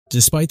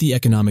Despite the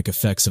economic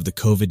effects of the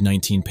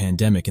COVID-19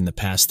 pandemic in the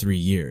past 3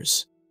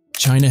 years,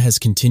 China has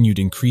continued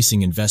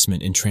increasing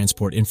investment in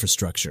transport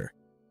infrastructure,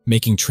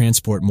 making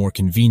transport more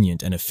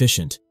convenient and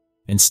efficient,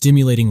 and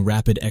stimulating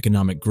rapid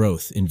economic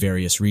growth in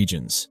various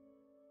regions.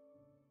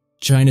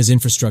 China's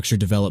infrastructure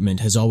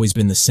development has always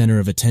been the center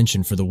of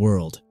attention for the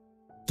world.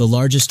 The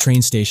largest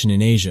train station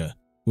in Asia,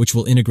 which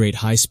will integrate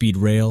high-speed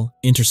rail,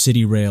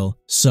 intercity rail,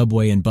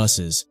 subway, and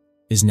buses,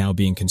 is now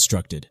being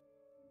constructed.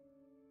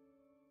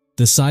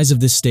 The size of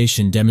this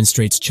station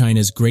demonstrates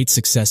China's great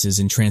successes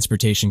in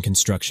transportation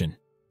construction.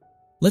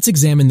 Let's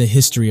examine the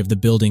history of the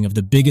building of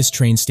the biggest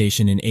train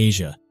station in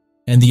Asia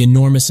and the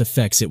enormous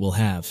effects it will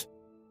have.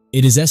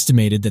 It is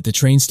estimated that the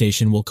train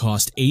station will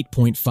cost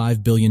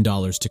 $8.5 billion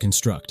to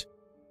construct.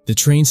 The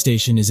train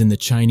station is in the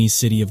Chinese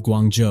city of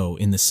Guangzhou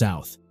in the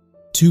south.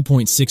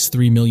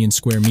 2.63 million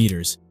square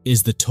meters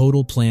is the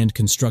total planned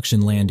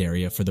construction land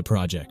area for the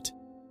project.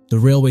 The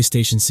railway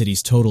station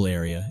city's total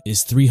area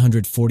is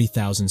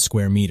 340,000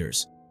 square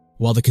meters,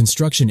 while the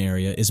construction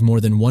area is more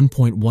than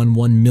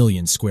 1.11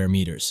 million square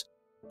meters.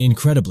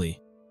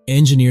 Incredibly,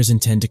 engineers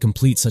intend to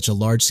complete such a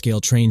large-scale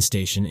train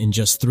station in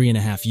just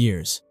 3.5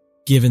 years,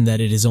 given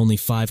that it is only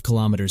 5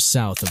 kilometers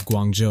south of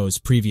Guangzhou's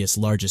previous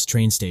largest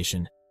train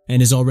station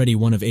and is already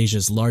one of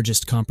Asia's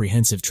largest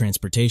comprehensive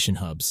transportation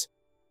hubs.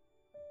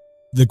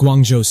 The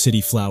Guangzhou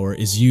city flower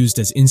is used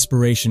as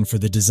inspiration for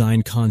the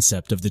design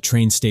concept of the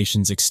train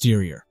station's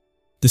exterior.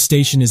 The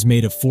station is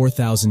made of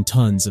 4,000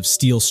 tons of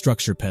steel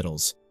structure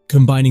petals,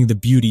 combining the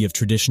beauty of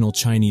traditional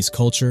Chinese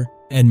culture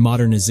and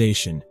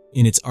modernization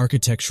in its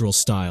architectural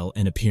style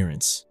and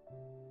appearance.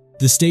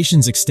 The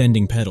station's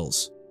extending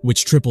petals,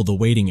 which triple the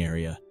waiting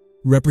area,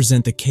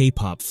 represent the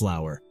K-pop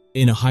flower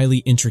in a highly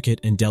intricate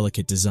and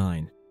delicate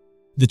design.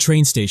 The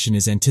train station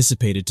is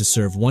anticipated to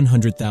serve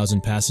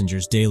 100,000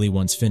 passengers daily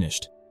once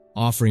finished,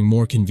 offering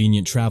more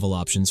convenient travel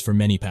options for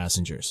many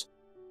passengers.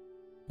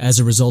 As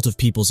a result of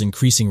people's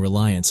increasing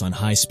reliance on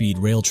high-speed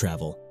rail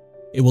travel,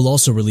 it will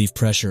also relieve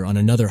pressure on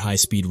another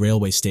high-speed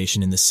railway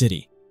station in the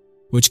city,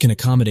 which can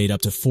accommodate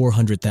up to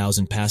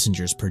 400,000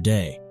 passengers per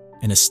day,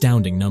 an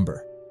astounding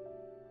number.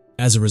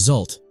 As a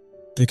result,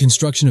 the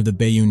construction of the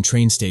Baiyun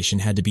train station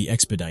had to be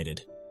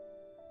expedited.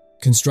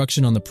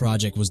 Construction on the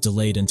project was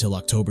delayed until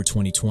October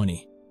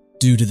 2020,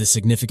 due to the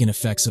significant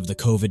effects of the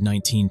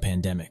COVID-19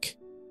 pandemic.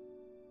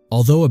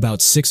 Although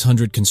about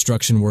 600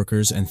 construction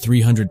workers and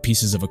 300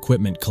 pieces of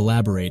equipment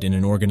collaborate in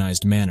an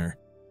organized manner,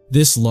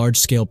 this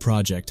large-scale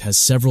project has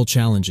several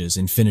challenges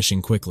in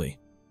finishing quickly.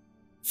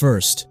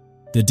 First,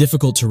 the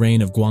difficult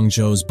terrain of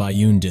Guangzhou's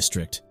Baiyun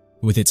district,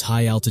 with its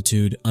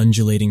high-altitude,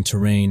 undulating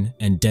terrain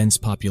and dense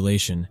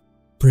population,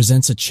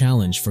 presents a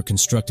challenge for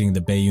constructing the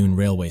Baiyun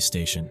railway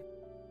station.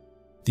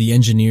 The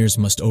engineers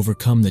must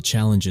overcome the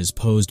challenges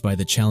posed by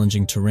the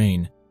challenging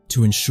terrain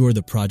to ensure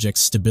the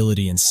project's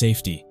stability and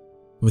safety,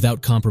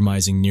 without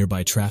compromising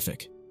nearby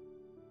traffic.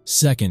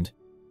 Second,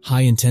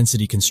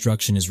 high-intensity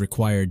construction is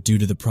required due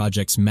to the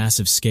project's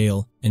massive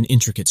scale and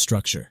intricate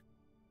structure.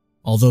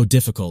 Although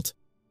difficult,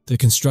 the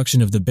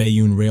construction of the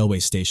Baiyun railway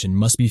station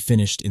must be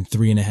finished in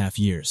 3.5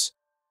 years.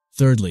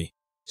 Thirdly,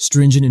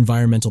 stringent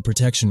environmental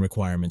protection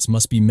requirements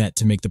must be met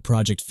to make the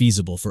project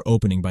feasible for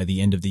opening by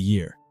the end of the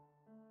year.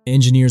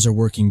 Engineers are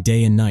working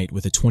day and night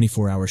with a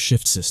 24-hour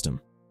shift system.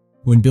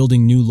 When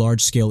building new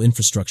large-scale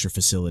infrastructure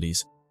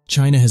facilities,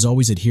 China has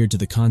always adhered to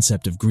the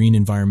concept of green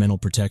environmental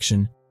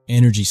protection,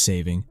 energy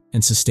saving,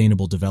 and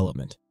sustainable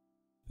development.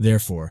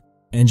 Therefore,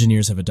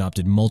 engineers have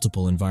adopted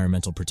multiple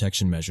environmental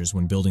protection measures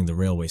when building the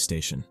railway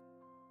station.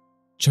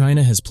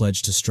 China has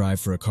pledged to strive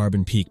for a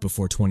carbon peak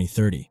before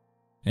 2030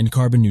 and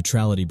carbon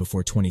neutrality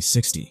before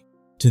 2060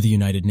 to the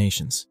United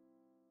Nations.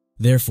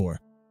 Therefore,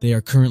 they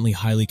are currently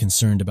highly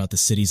concerned about the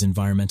city's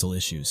environmental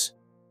issues.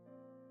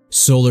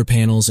 Solar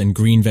panels and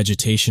green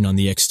vegetation on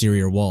the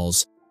exterior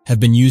walls have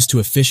been used to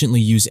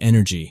efficiently use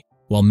energy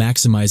while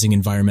maximizing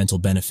environmental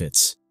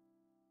benefits.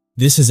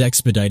 This has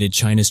expedited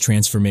China's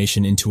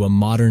transformation into a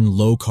modern,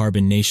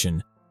 low-carbon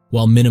nation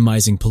while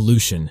minimizing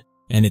pollution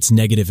and its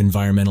negative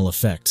environmental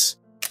effects.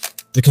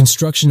 The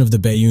construction of the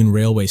Baiyun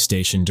railway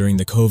station during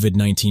the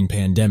COVID-19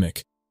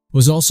 pandemic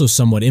was also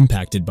somewhat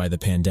impacted by the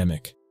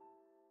pandemic.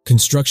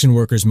 Construction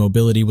workers'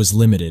 mobility was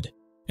limited,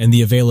 and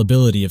the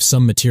availability of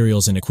some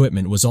materials and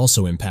equipment was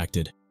also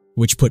impacted,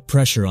 which put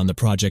pressure on the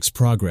project's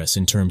progress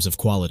in terms of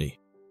quality.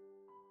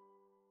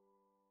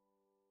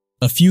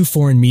 A few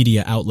foreign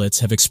media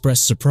outlets have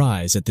expressed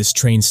surprise at this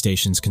train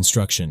station's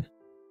construction.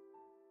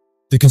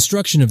 The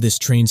construction of this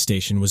train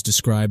station was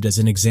described as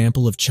an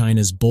example of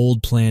China's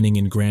bold planning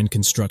and grand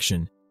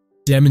construction,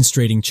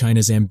 demonstrating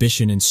China's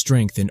ambition and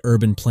strength in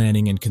urban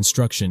planning and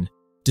construction,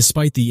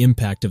 despite the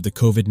impact of the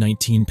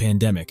COVID-19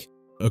 pandemic,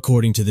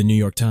 according to the New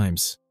York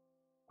Times.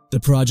 The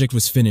project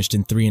was finished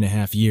in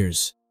 3.5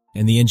 years,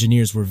 and the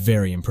engineers were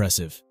very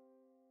impressive.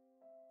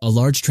 A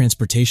large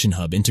transportation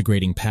hub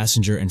integrating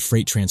passenger and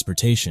freight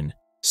transportation,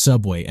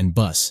 subway and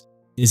bus,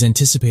 is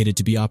anticipated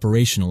to be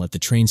operational at the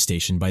train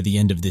station by the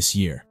end of this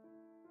year.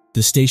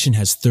 The station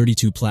has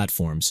 32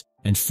 platforms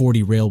and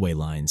 40 railway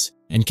lines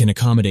and can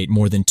accommodate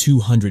more than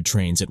 200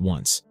 trains at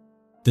once,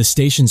 The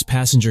station's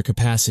passenger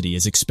capacity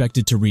is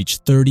expected to reach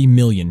 30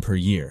 million per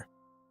year.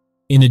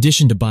 In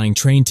addition to buying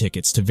train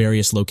tickets to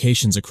various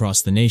locations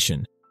across the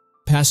nation,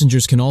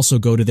 passengers can also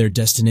go to their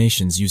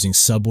destinations using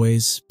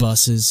subways,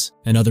 buses,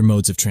 and other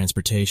modes of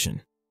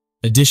transportation.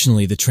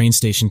 Additionally, the train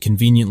station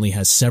conveniently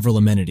has several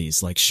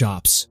amenities like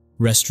shops,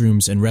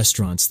 restrooms, and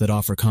restaurants that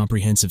offer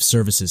comprehensive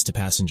services to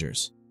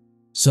passengers.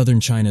 Southern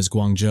China's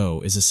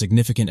Guangzhou is a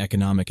significant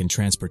economic and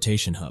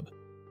transportation hub.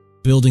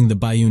 Building the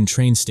Baiyun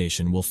train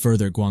station will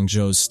further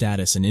Guangzhou's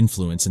status and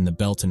influence in the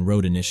Belt and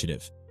Road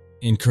Initiative,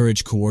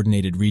 encourage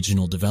coordinated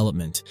regional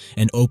development,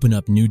 and open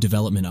up new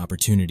development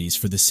opportunities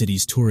for the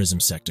city's tourism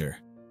sector.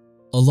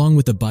 Along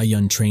with the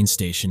Baiyun train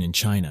station in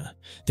China,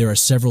 there are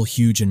several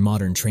huge and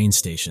modern train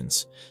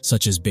stations,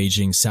 such as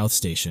Beijing South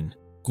Station,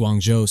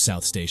 Guangzhou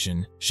South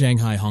Station,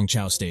 Shanghai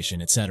Hongqiao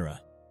Station, etc.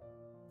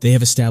 They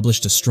have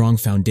established a strong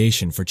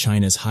foundation for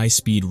China's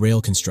high-speed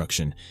rail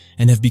construction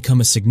and have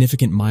become a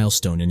significant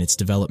milestone in its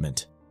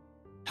development.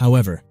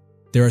 However,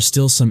 there are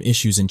still some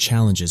issues and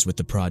challenges with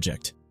the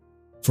project.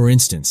 For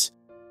instance,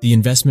 the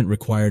investment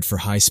required for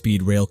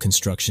high-speed rail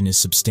construction is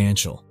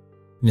substantial,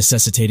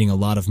 necessitating a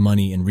lot of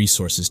money and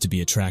resources to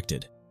be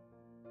attracted.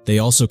 They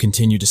also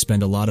continue to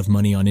spend a lot of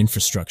money on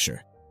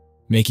infrastructure,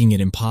 making it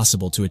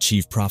impossible to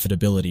achieve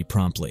profitability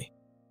promptly.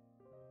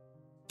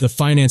 The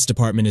finance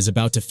department is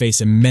about to face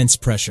immense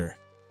pressure.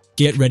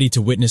 Get ready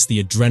to witness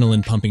the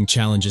adrenaline-pumping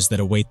challenges that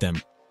await them.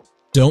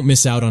 Don't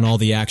miss out on all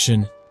the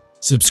action.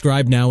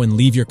 Subscribe now and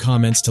leave your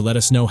comments to let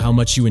us know how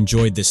much you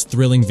enjoyed this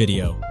thrilling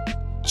video.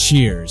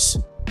 Cheers!